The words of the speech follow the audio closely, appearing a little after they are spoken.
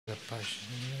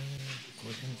Página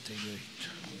 48.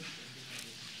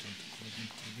 Portanto,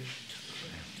 48.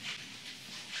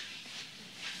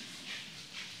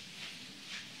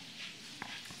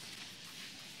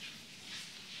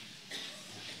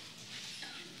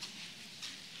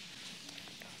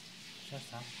 Já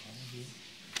está, vamos ver.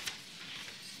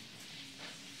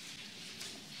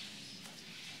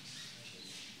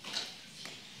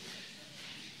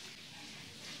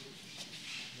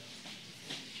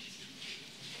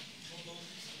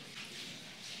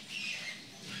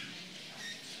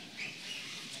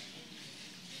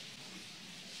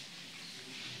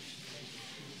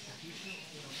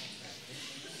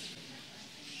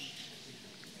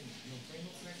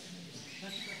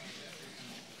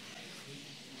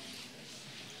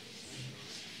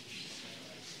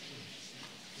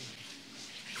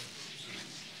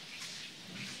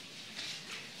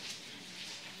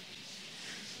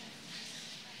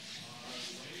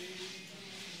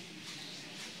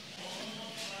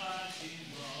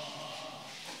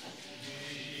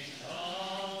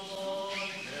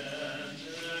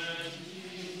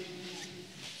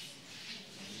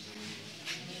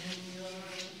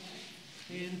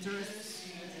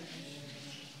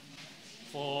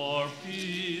 For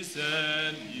peace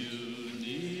and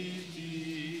unity.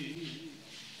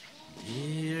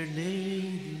 Dear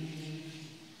Lady,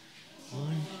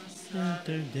 on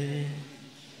Saturday,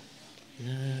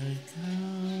 I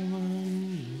come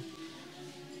on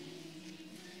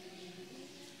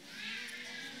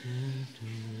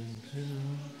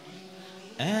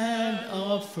and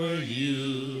offer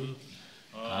you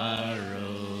a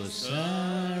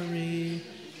rosary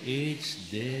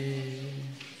each day.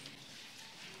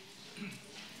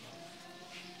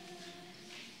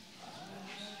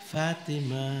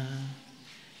 Fatima,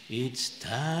 it's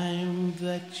time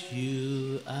that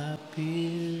you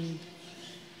appeared.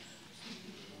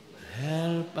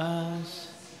 Help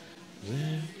us,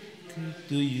 we're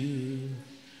to you,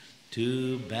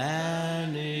 to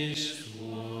banish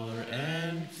war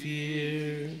and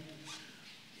fear.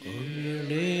 Oh, your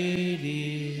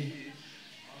Lady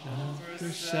of the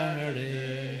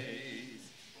Saturday,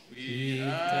 we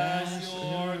ask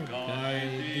your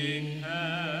guiding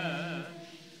hand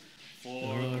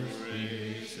for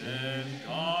grace and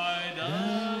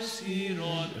guidance here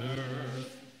on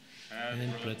earth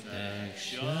and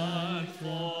protection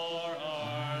for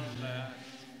our land.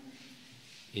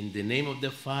 In the name of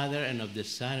the Father, and of the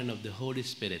Son, and of the Holy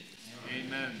Spirit.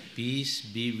 Amen. Peace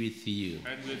be with you.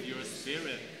 And with your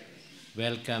spirit.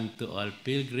 Welcome to all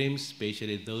pilgrims,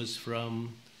 especially those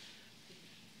from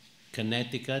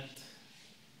Connecticut,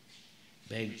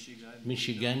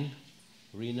 Michigan,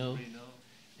 Reno,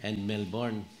 and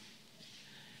Melbourne,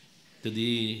 to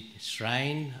the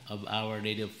shrine of Our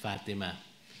Lady of Fatima.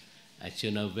 As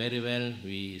you know very well,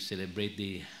 we celebrate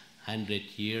the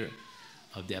 100th year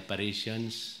of the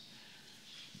apparitions.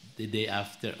 The day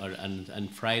after, or on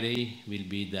Friday, will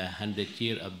be the 100th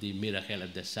year of the miracle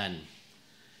of the sun.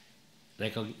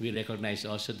 We recognize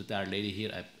also that Our Lady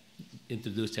here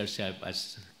introduced herself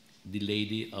as the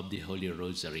Lady of the Holy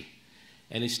Rosary,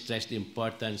 and stressed the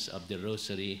importance of the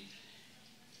Rosary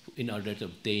in order to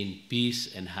obtain peace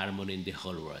and harmony in the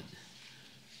whole world.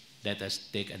 Let us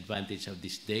take advantage of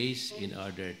these days in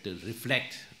order to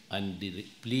reflect on the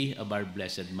plea of our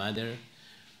Blessed Mother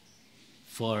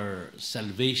for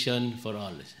salvation for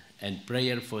all, and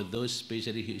prayer for those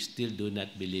especially who still do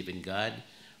not believe in God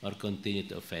or continue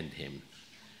to offend Him.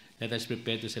 Let us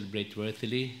prepare to celebrate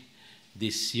worthily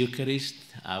this Eucharist,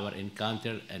 our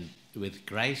encounter with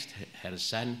Christ, her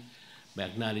Son, by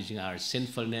acknowledging our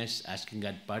sinfulness, asking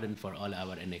God pardon for all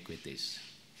our iniquities.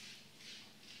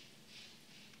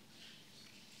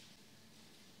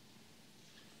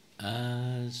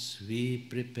 As we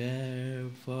prepare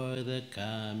for the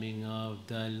coming of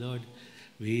the Lord,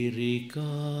 we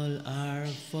recall our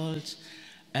faults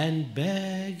and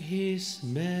beg His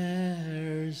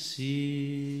mercy.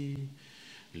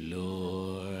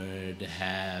 Lord,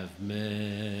 have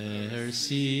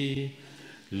mercy.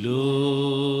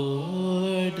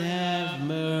 Lord, have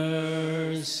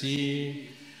mercy.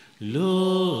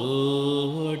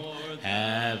 Lord,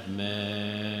 have mercy.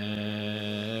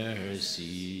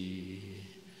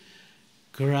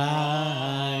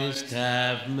 Christ,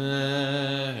 have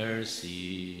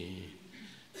mercy.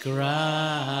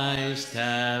 Christ,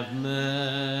 have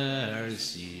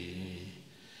mercy.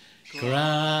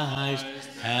 Christ,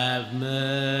 have mercy.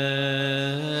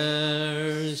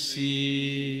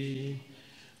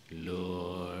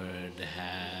 Lord,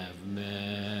 have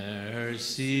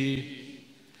mercy.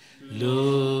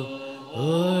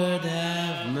 Lord,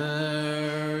 have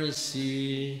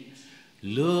mercy.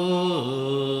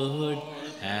 Lord,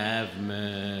 have have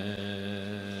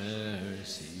mercy.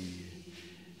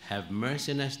 Have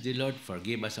mercy on us, dear Lord.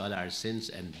 Forgive us all our sins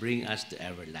and bring us to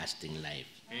everlasting life.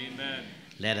 Amen.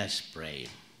 Let us pray.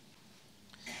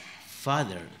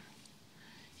 Father,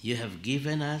 you have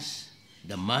given us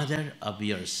the mother of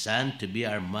your Son to be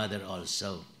our mother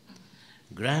also.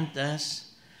 Grant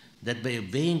us that by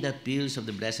obeying the appeals of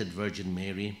the Blessed Virgin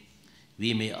Mary,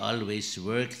 we may always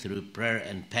work through prayer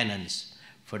and penance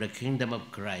for the kingdom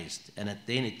of Christ and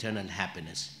attain eternal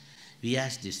happiness. We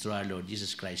ask this through our Lord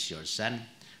Jesus Christ, your Son,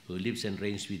 who lives and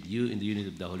reigns with you in the unity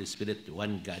of the Holy Spirit,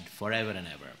 one God, forever and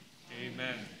ever.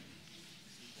 Amen.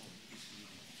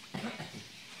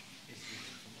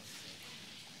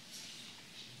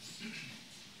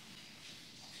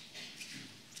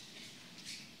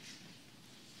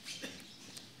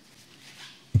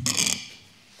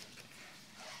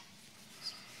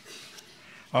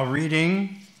 A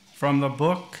reading from the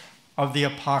book of the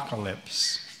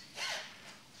Apocalypse.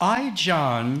 I,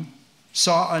 John,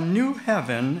 saw a new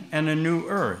heaven and a new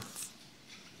earth.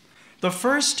 The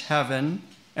first heaven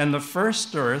and the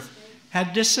first earth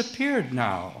had disappeared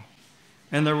now,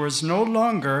 and there was no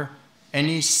longer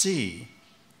any sea.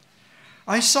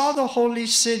 I saw the holy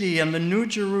city and the new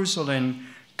Jerusalem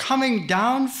coming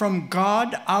down from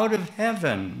God out of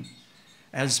heaven,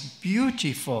 as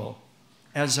beautiful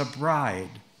as a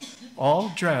bride, all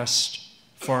dressed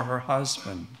for her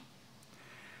husband.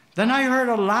 Then I heard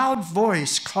a loud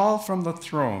voice call from the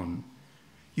throne,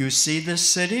 "You see this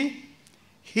city?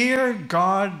 Here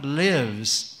God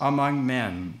lives among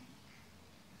men.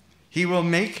 He will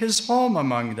make his home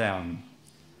among them.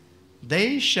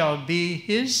 They shall be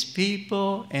his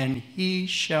people, and he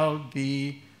shall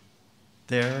be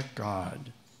their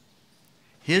God.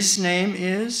 His name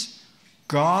is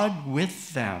God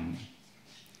with them.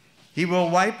 He will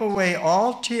wipe away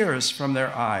all tears from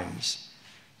their eyes.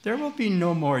 There will be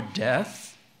no more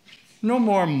death, no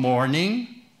more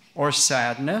mourning or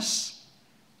sadness.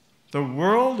 The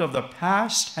world of the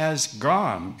past has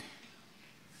gone."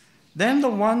 Then the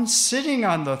one sitting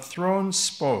on the throne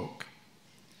spoke,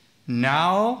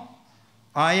 "Now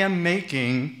I am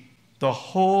making the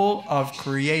whole of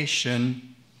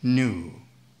creation new."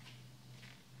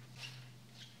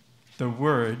 The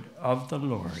word of the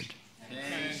Lord.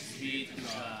 Thanks be to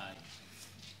God.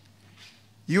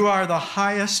 You are the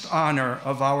highest honor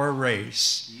of our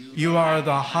race. You are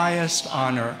the highest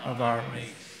honor of our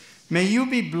race. May you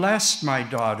be blessed, my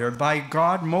daughter, by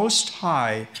God Most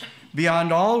High,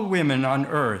 beyond all women on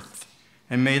earth.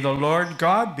 And may the Lord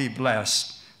God be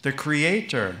blessed, the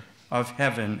creator of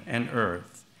heaven and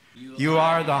earth. You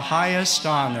are the highest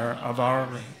honor of our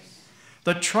race.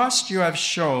 The trust you have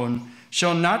shown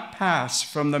shall not pass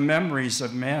from the memories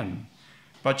of men,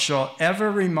 but shall ever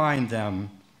remind them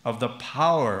of the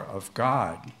power of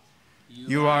God.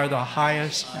 You are the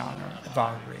highest honor of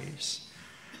our race.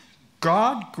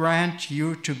 God grant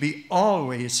you to be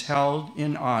always held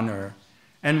in honor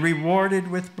and rewarded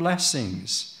with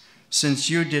blessings, since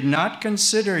you did not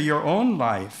consider your own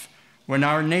life when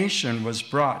our nation was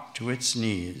brought to its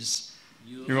knees.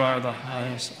 You are the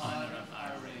highest honor of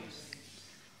our race.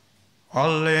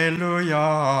 Alleluia,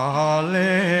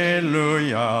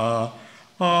 alleluia,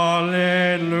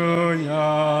 alleluia.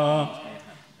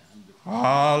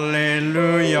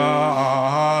 Alleluia,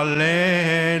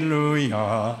 alleluia,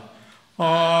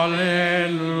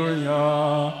 alleluia.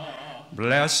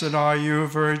 Blessed are you,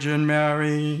 Virgin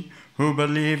Mary, who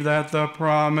believed that the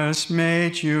promise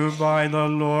made you by the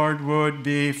Lord would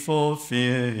be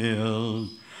fulfilled.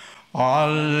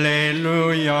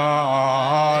 Alleluia,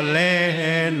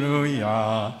 alleluia,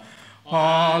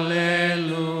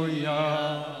 alleluia.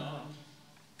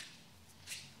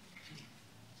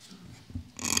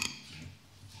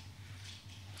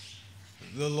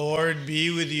 The Lord be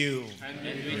with you. And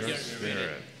with your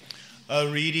spirit. A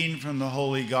reading from the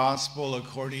Holy Gospel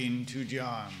according to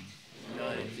John.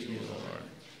 Glory to you, Lord.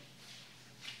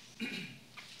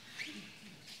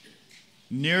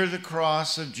 Near the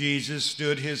cross of Jesus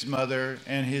stood his mother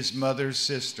and his mother's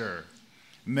sister,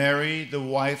 Mary, the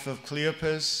wife of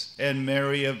Cleopas, and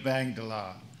Mary of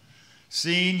Magdala.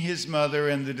 Seeing his mother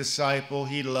and the disciple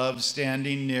he loved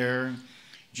standing near,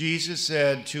 Jesus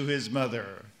said to his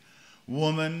mother,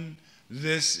 "Woman,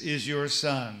 this is your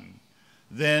son."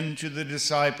 Then to the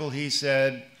disciple he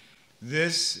said,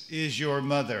 "This is your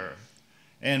mother."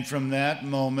 And from that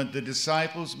moment the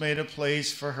disciples made a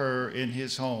place for her in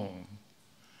his home.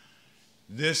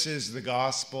 This is the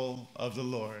gospel of the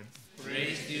Lord.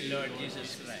 Praise to you, Lord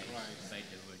Jesus Christ. By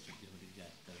the word of the Holy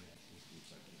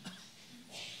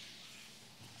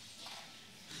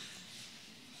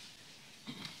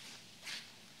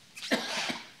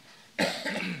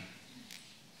God.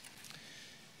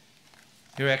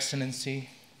 Your Excellency,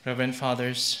 Reverend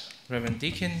Fathers, Reverend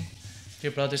Deacon,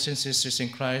 dear brothers and sisters in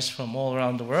Christ from all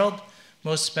around the world,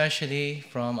 most especially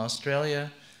from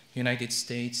Australia, United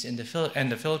States, and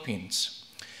the Philippines.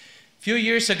 A few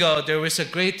years ago, there was a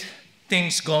great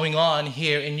things going on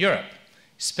here in Europe,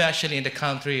 especially in the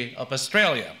country of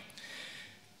Australia.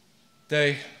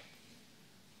 The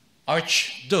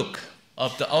Archduke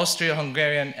of the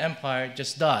Austro-Hungarian Empire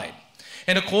just died.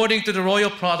 And according to the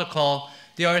royal protocol,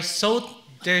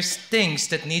 there's things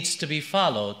that needs to be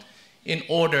followed in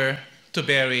order to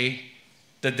bury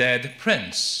the dead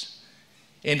prince.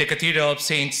 In the Cathedral of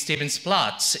St. Stephen's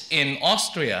Platz in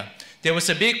Austria, there was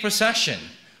a big procession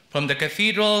from the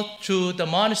cathedral to the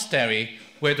monastery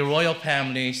where the royal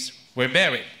families were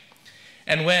buried.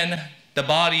 And when the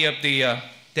body of the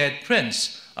dead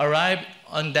prince arrived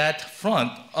on that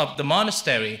front of the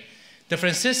monastery, the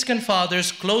Franciscan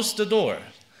fathers closed the door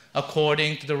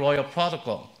according to the royal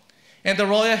protocol. And the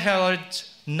royal herald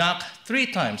knocked 3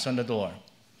 times on the door.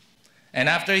 And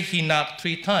after he knocked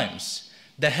 3 times,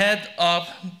 the head of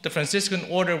the Franciscan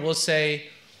order will say,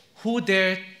 "Who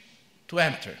dare to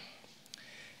enter?"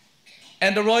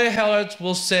 And the royal herald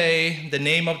will say the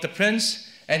name of the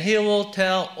prince, and he will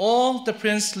tell all the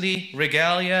princely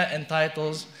regalia and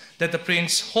titles that the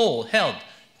prince held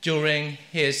during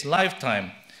his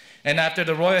lifetime. And after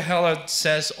the royal herald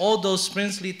says all those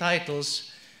princely titles,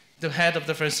 the head of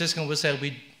the Franciscan will say,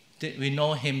 we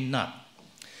know him not.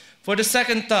 For the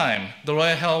second time, the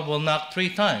royal herald will knock 3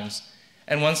 times.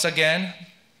 And once again,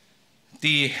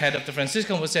 the head of the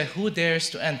Franciscan will say, "Who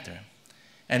dares to enter?"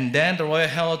 And then the royal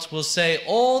heralds will say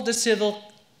all the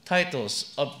civil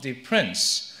titles of the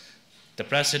prince, the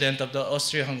president of the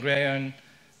Austro-Hungarian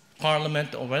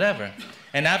parliament or whatever.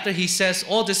 And after he says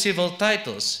all the civil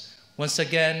titles, once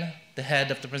again, the head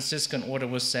of the Franciscan order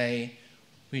will say,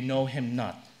 "We know him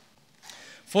not."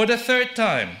 For the 3rd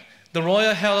time, the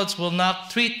royal heralds will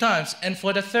knock 3 times. And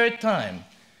for the 3rd time,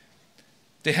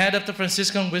 the head of the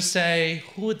Franciscan will say,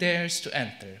 "Who dares to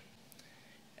enter?"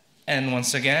 And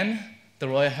once again, the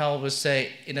royal herald will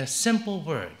say, in a simple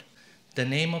word, the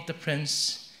name of the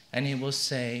prince, and he will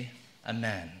say, "A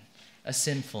man, a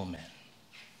sinful man."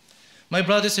 My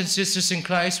brothers and sisters in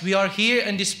Christ, we are here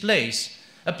in this place,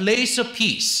 a place of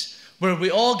peace, where we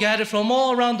all gather from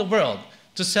all around the world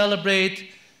to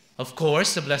celebrate, of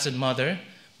course, the Blessed Mother,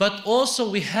 but also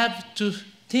we have to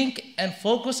think and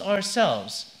focus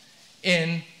ourselves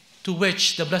in to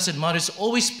which the Blessed Mother is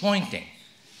always pointing,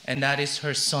 and that is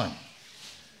her Son.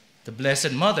 The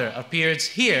Blessed Mother appeared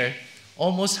here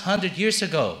almost 100 years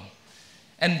ago.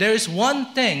 And there is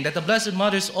one thing that the Blessed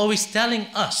Mother is always telling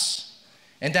us,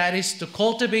 and that is to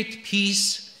cultivate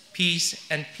peace, peace,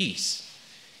 and peace.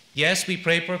 Yes, we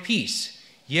pray for peace.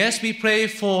 Yes, we pray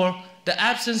for the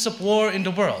absence of war in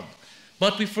the world.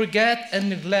 But we forget and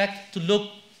neglect to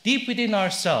look deep within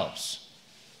ourselves.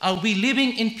 Are we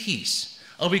living in peace?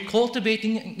 Are we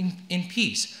cultivating in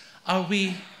peace? Are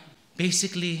we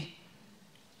basically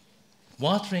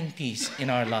watering peace in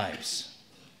our lives?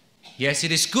 Yes,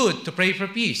 it is good to pray for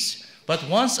peace, but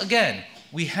once again,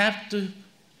 we have to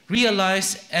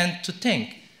realize and to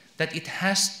think that it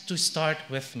has to start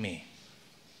with me.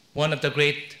 One of the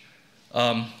great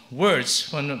words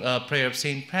from the prayer of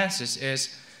St. Francis is,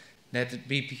 "Let it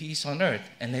be peace on earth,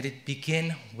 and let it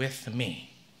begin with me."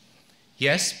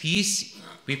 Yes, peace,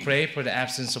 we pray for the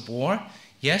absence of war.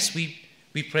 Yes,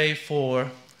 we pray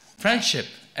for friendship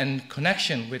and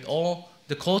connection with all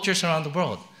the cultures around the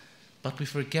world. But we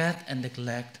forget and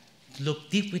neglect to look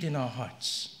deep within our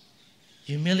hearts.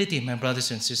 Humility, my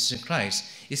brothers and sisters in Christ,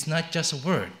 is not just a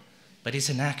word, but it's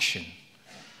an action.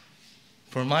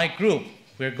 For my group,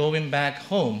 we're going back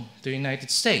home to the United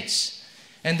States.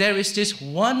 And there is this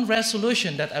one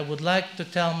resolution that I would like to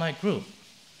tell my group,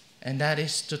 and that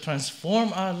is to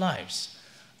transform our lives,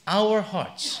 our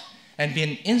hearts, and be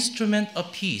an instrument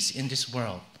of peace in this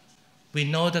world. We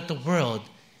know that the world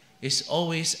is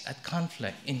always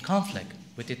in conflict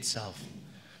with itself.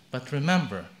 But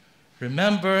remember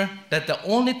that the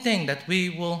only thing that we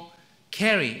will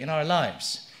carry in our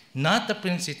lives, not the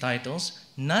princely titles,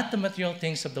 not the material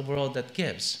things of the world that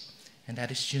gives, and that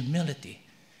is humility.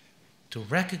 To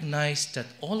recognize that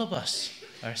all of us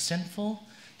are sinful,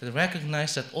 to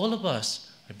recognize that all of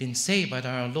us have been saved by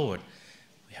our Lord.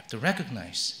 We have to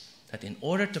recognize that in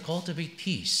order to cultivate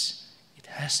peace, it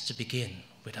has to begin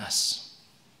with us.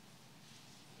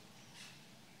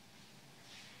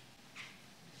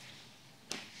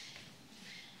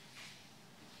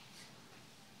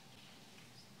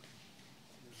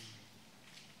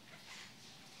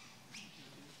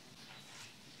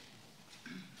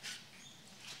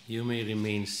 You may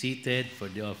remain seated for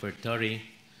the offertory.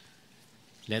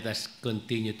 Let us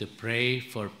continue to pray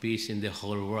for peace in the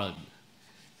whole world.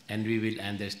 And we will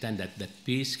understand that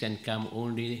peace can come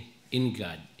only in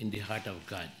God, in the heart of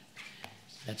God.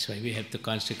 That's why we have to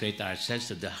consecrate ourselves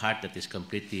to the heart that is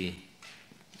completely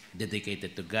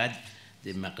dedicated to God,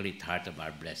 the Immaculate Heart of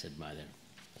our Blessed Mother.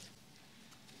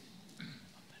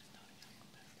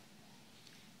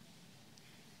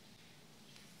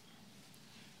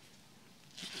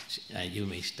 You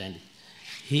may stand.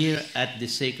 Here at the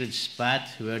sacred spot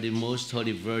where the Most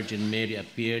Holy Virgin Mary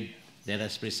appeared, let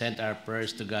us present our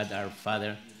prayers to God our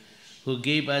Father, who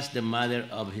gave us the mother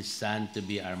of his Son to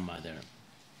be our mother.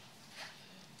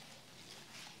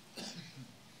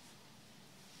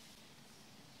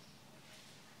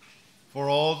 For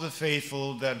all the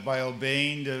faithful that by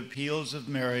obeying the appeals of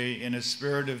Mary in a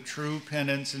spirit of true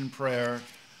penance and prayer,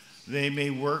 they may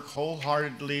work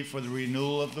wholeheartedly for the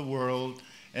renewal of the world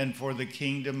and for the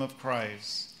kingdom of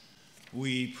Christ.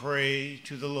 We pray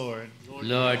to the Lord.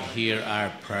 Lord, hear our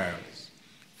prayers.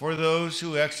 For those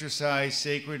who exercise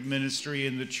sacred ministry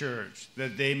in the church,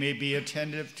 that they may be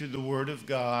attentive to the word of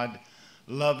God,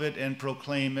 love it and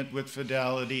proclaim it with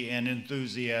fidelity and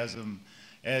enthusiasm,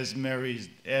 as Mary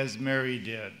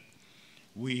did.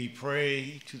 We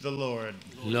pray to the Lord.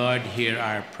 Lord, hear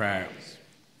our prayers.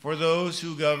 For those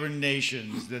who govern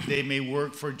nations, that they may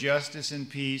work for justice and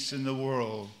peace in the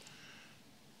world,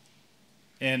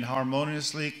 and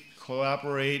harmoniously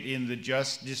cooperate in the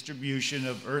just distribution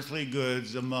of earthly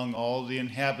goods among all the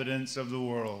inhabitants of the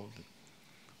world.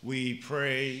 We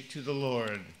pray to the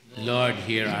Lord. Lord,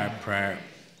 hear our prayer.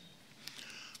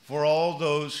 For all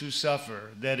those who suffer,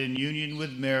 that in union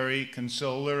with Mary,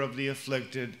 consoler of the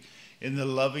afflicted, in the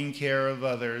loving care of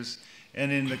others, and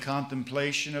in the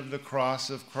contemplation of the cross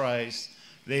of Christ,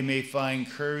 they may find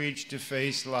courage to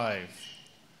face life.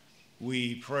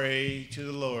 We pray to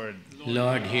the Lord.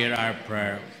 Lord, hear our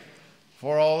prayer.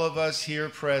 For all of us here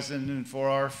present and for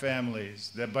our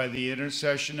families, that by the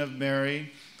intercession of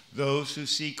Mary, those who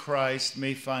seek Christ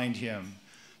may find him.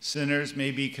 Sinners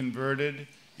may be converted.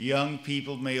 Young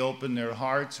people may open their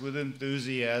hearts with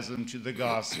enthusiasm to the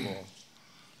gospel.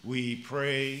 We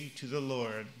pray to the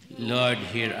Lord. Lord,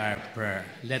 hear our prayer.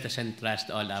 Let us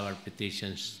entrust all our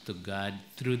petitions to God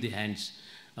through the hands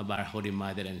of our Holy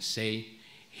Mother and say,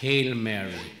 Hail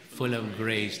Mary, full of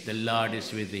grace, the Lord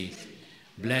is with thee.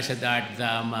 Blessed art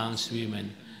thou amongst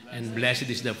women, and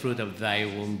blessed is the fruit of thy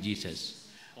womb, Jesus.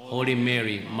 Holy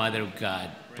Mary, Mother of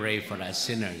God, pray for us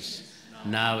sinners,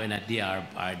 now and at the hour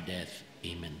of our death.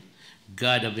 Amen.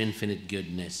 God of infinite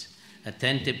goodness,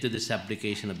 attentive to the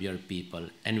supplication of your people,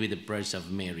 and with the prayers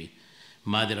of Mary,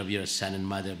 Mother of your Son and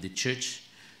Mother of the Church,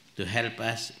 to help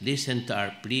us listen to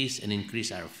our pleas and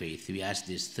increase our faith. We ask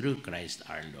this through Christ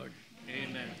our Lord.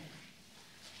 Amen.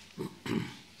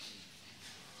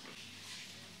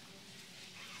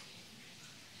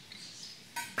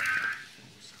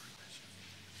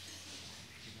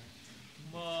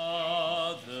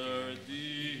 Mother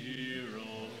dear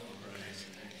of Christ,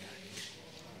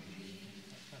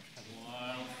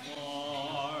 while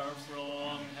far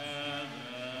from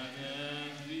heaven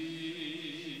and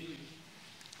thee,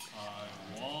 I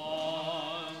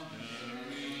wander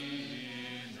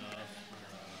in a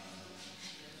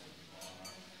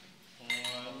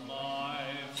for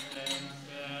life and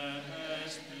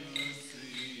best to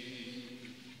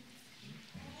see.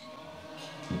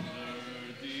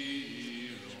 Mother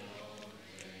dear,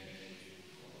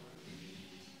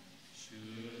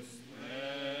 should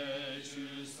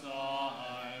precious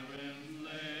siren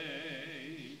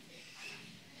lay,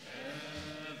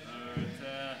 ever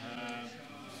tempt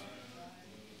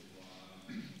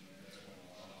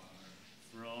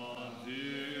from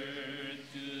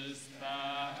virtue's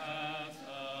path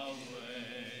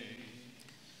away.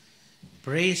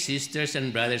 Pray, sisters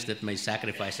and brothers, that my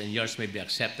sacrifice and yours may be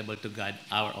acceptable to God,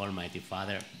 our Almighty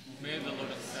Father. May the Lord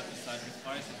accept the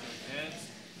sacrifice of your hands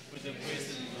for the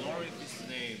praise and glory of his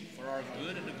name, for our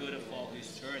good and the good of all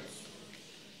his church.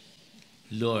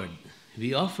 Lord,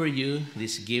 we offer you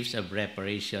these gifts of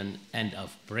reparation and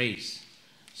of praise,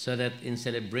 so that in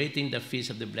celebrating the feast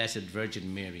of the Blessed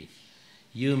Virgin Mary,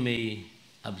 you may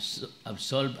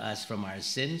absolve us from our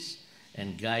sins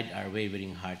and guide our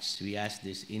wavering hearts. We ask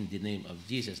this in the name of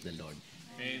Jesus the Lord.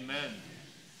 Amen.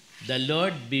 The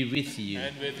Lord be with you.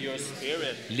 And with your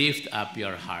spirit, Lift up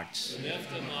your hearts. lift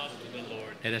them up to the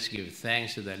Lord. Let us give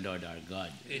thanks to the Lord our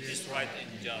God. It is right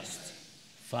and just.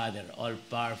 Father,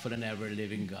 all-powerful and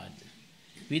ever-living God,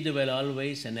 we do well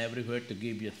always and everywhere to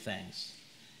give you thanks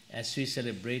as we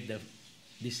celebrate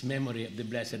this memory of the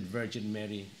Blessed Virgin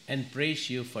Mary and praise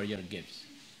you for your gifts.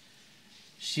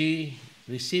 She,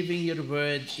 receiving your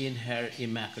word in her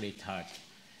immaculate heart,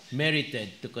 merited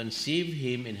to conceive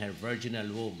him in her virginal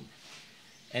womb.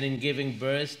 And in giving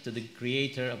birth to the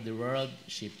Creator of the world,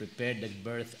 she prepared the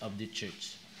birth of the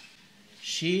church.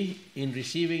 She, in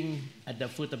receiving at the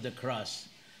foot of the cross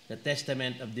the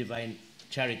testament of divine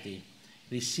charity,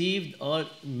 received all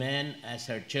men as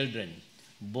her children,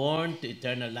 born to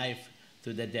eternal life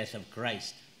through the death of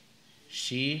Christ.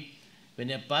 She, when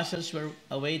the apostles were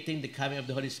awaiting the coming of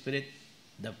the Holy Spirit,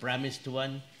 the promised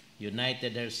one,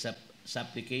 united her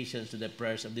supplications to the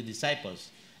prayers of the disciples,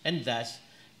 and thus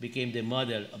became the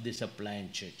model of the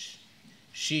suppliant church.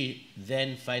 She,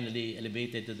 then finally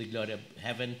elevated to the glory of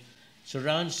heaven,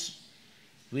 surrounds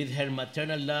with her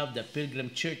maternal love the pilgrim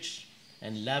church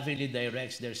and lovingly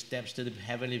directs their steps to the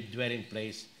heavenly dwelling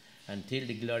place until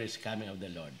the glorious coming of the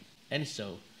Lord. And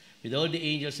so, with all the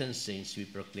angels and saints, we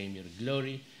proclaim your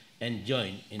glory and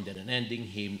join in the unending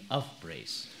hymn of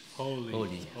praise. Holy,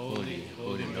 Holy, holy,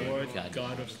 holy, Lord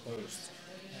God of hosts.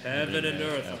 Heaven and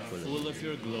earth are full of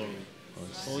your glory.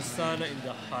 Hosanna in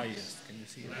the highest. Can you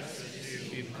see that?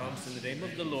 He comes in the name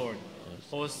of the Lord.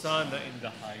 Hosanna in the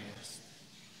highest.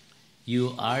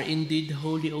 You are indeed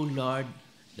holy, O Lord,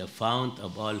 the fount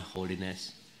of all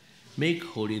holiness. Make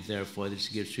holy, therefore, these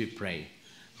gifts, we pray,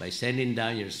 by sending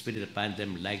down your Spirit upon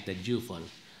them like the dewfall,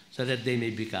 so that they may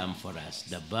become for us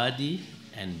the body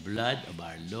and blood of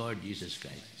our Lord Jesus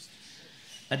Christ.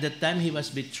 At the time he was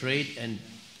betrayed and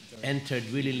entered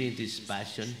willingly into his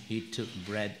passion, he took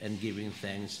bread and giving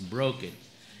thanks, broke it,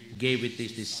 gave it to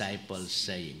his disciples,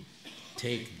 saying,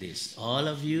 "Take this, all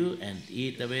of you, and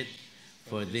eat of it,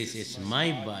 for this is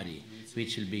my body,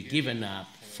 which will be given up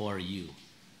for you."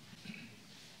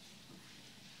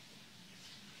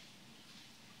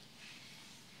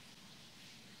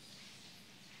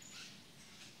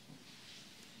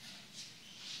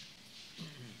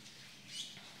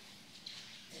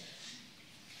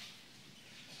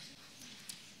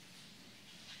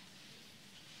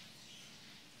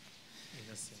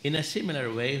 In a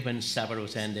similar way, when supper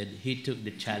was ended, he took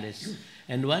the chalice,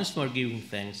 and once more giving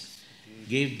thanks,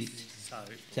 gave the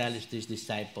chalice to his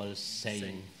disciples,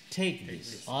 saying, "Take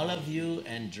this, all of you,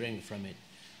 and drink from it.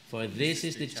 For this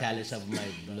is the chalice of my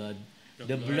blood,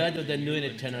 the blood of the new and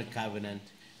eternal covenant,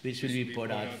 which will be poured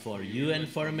out for you and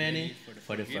for many,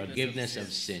 for the forgiveness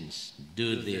of sins.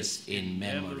 Do this in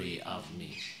memory of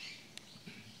me."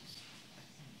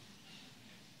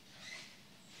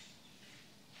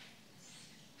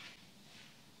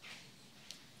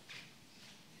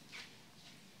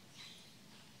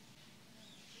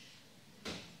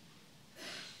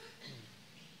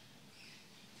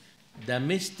 The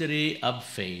mystery of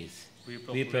faith.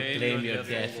 We proclaim your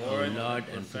death, O Lord,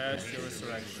 and profess your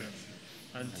resurrection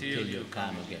until you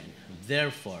come again.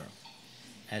 Therefore,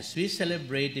 as we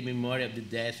celebrate the memory of the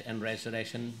death and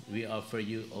resurrection, we offer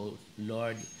you, O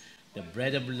Lord, the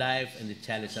bread of life and the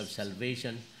chalice of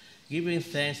salvation, giving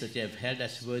thanks that you have held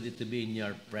us worthy to be in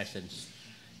your presence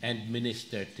and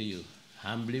minister to you.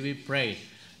 Humbly we pray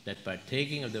that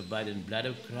partaking of the body and blood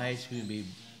of Christ, we may be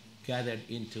gathered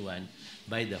into one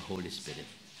by the Holy Spirit.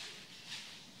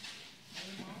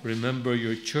 Remember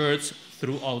your church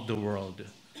throughout the world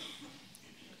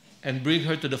and bring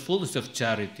her to the fullness of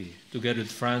charity, together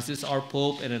with Francis, our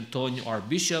Pope, and Antonio, our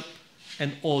Bishop,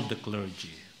 and all the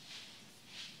clergy.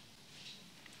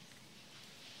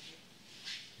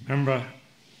 Remember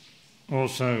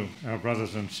also our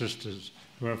brothers and sisters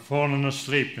who have fallen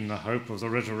asleep in the hope of the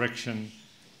resurrection,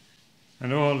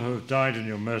 and all who have died in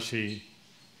your mercy.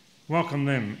 Welcome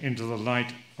them into the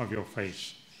light of your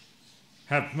face.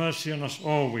 Have mercy on us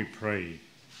all, we pray,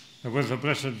 that with the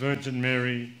Blessed Virgin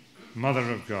Mary,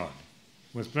 Mother of God,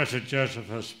 with Blessed Joseph,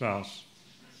 her spouse,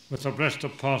 with the blessed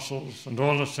apostles and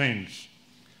all the saints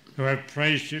who have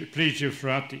pleased you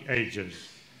throughout the ages,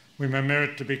 we may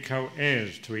merit to be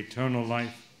co-heirs to eternal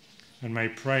life and may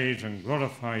praise and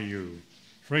glorify you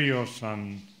through your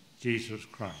Son, Jesus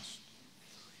Christ.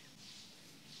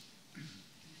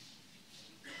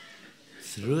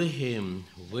 Through him,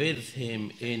 with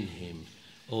him, in him,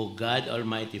 O God,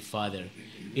 Almighty Father,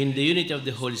 in the unity of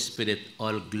the Holy Spirit,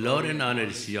 all glory and honor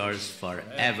is yours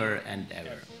forever and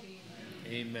ever.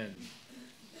 Amen.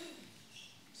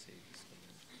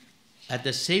 At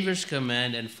the Savior's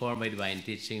command and for my divine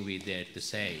teaching, we dare to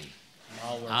say,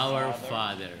 Our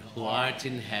Father, who art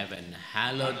in heaven,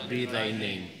 hallowed be thy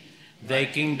name. Thy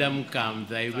kingdom come,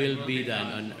 thy will be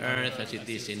done on earth as it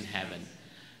is in heaven.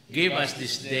 Give us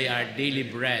this day our daily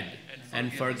bread,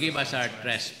 and forgive us our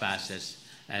trespasses,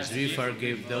 as we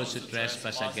forgive those who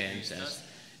trespass against us.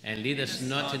 And lead us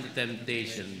not into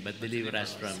temptation, but deliver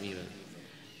us from evil.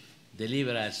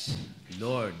 Deliver us,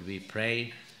 Lord, we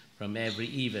pray, from every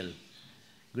evil.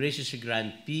 graciously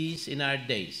grant peace in our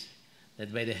days,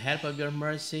 that by the help of your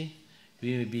mercy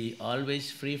we may be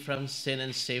always free from sin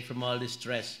and safe from all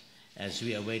distress, as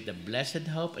we await the blessed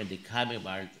hope and the coming of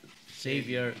our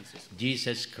Savior,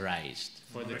 Jesus Christ.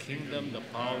 For the kingdom, the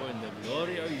power, and the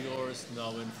glory are yours,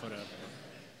 now and forever.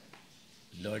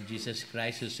 Lord Jesus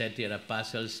Christ, who said to your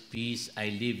apostles, "Peace I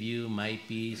leave you, my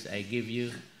peace I give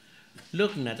you,"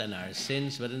 look not on our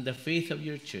sins, but on the faith of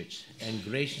your church, and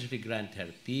graciously grant her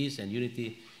peace and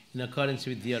unity in accordance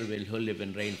with your will, who live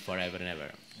and reign forever and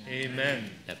ever. Amen.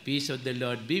 The peace of the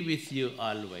Lord be with you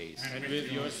always. And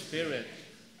with your spirit.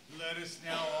 Let us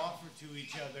now offer to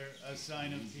each other a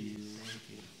sign of peace.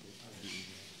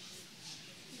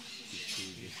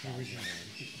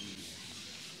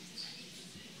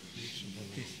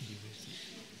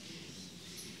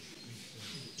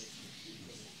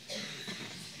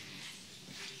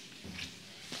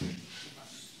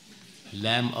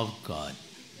 Lamb of God,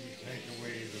 You take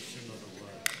away the sin of the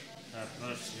world. Have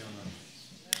mercy on us.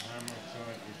 Lamb of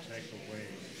God, you take away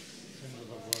the sin of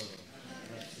the world.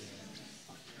 Have mercy on us.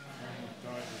 Lamb of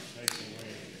God, you take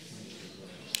away the sin of the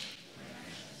world.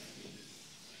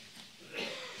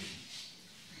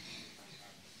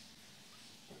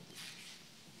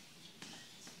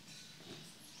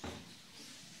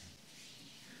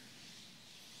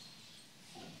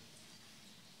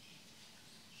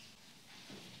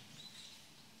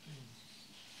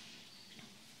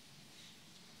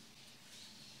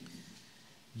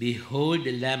 behold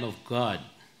the Lamb of God.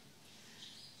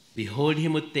 Behold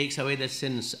him who takes away the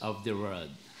sins of the world.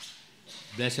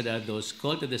 Blessed are those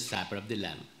called to the supper of the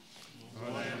Lamb.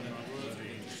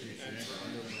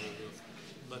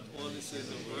 But only say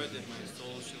the word, and my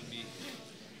soul shall be.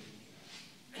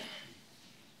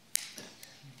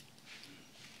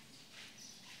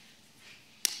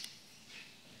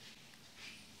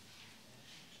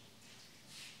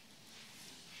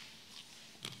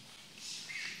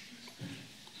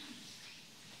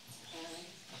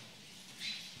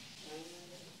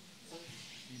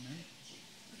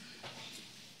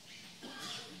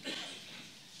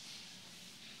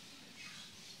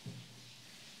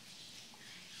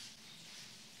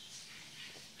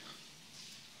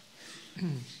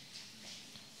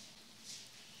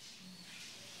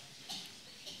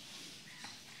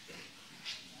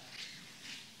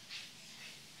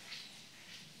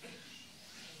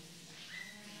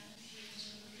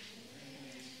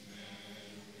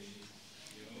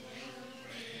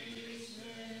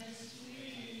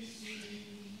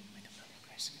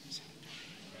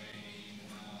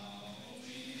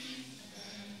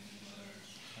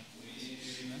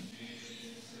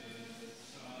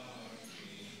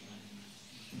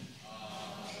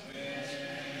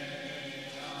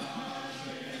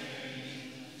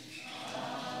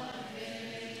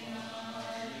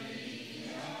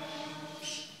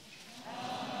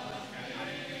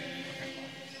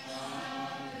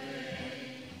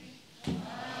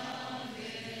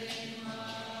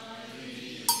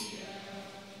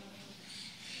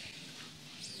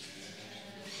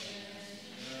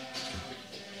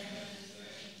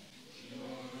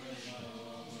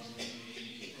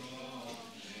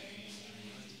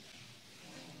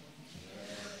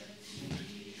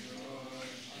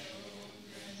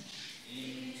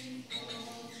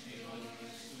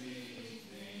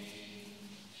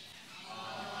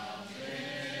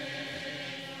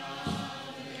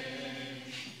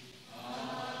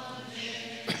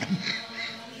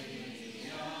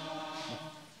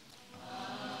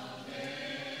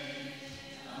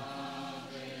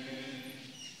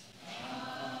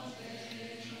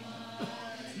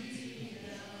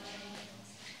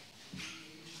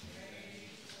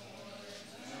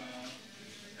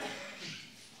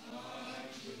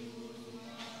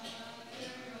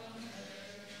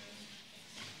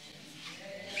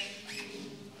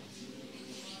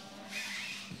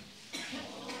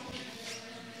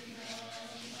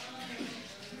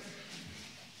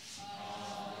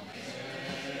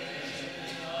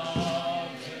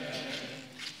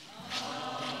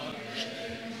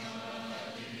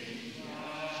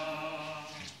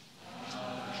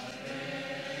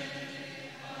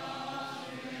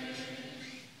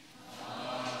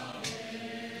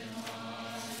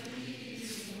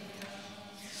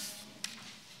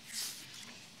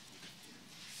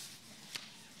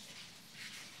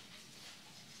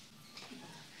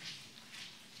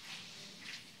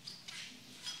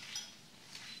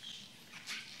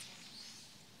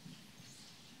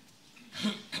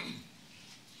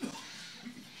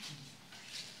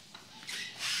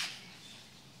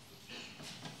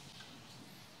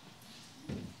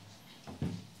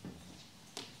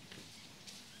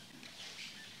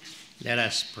 Let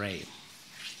us pray.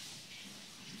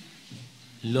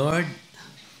 Lord,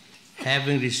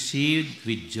 having received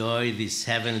with joy these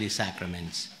heavenly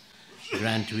sacraments,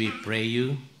 grant, we pray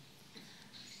you,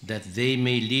 that they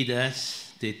may lead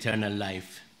us to eternal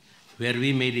life, where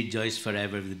we may rejoice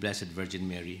forever with the Blessed Virgin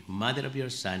Mary, Mother of your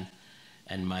Son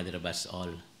and Mother of us all.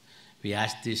 We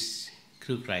ask this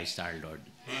through Christ our Lord.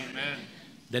 Amen.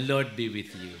 The Lord be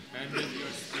with you. And with your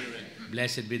spirit.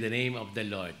 Blessed be the name of the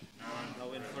Lord.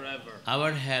 Now and forever.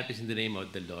 Our help is in the name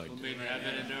of the Lord. Who made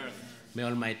heaven and earth. May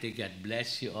Almighty God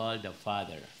bless you all, the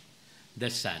Father, the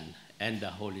Son, and the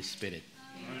Holy Spirit.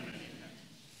 Amen.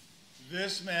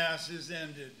 This Mass is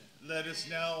ended. Let us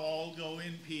now all go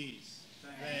in peace.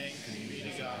 Thanks be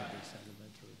to God.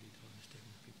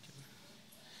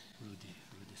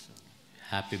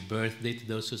 Happy birthday to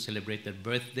those who celebrate their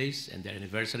birthdays and their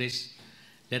anniversaries.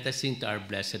 Let us sing to our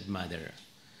Blessed Mother.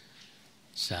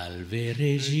 Salve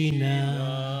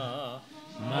Regina,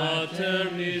 Mater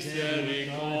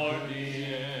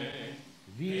misericordiae,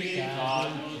 vita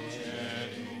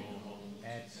dulcerum,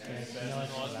 et spes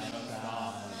nostra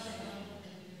salve.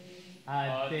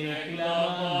 Ad te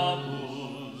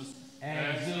clamamus,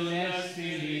 exules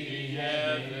Filii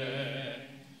Eve,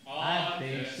 ad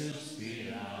te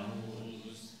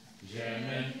suspiramus,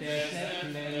 gementes et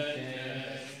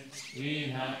flentes,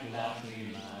 in hac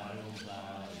lacrimarum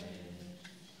vale.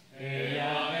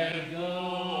 Ea ergo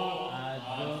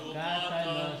advocata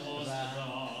nostra,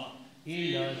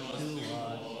 illos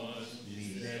tuos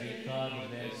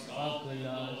misericordes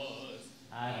oculos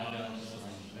ad nos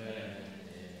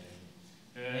converte.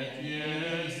 Et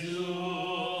Iesu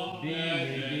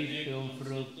benedictum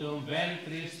fructum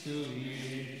ventris tui,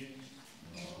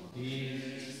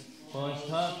 nobis post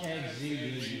hoc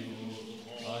exilium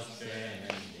oster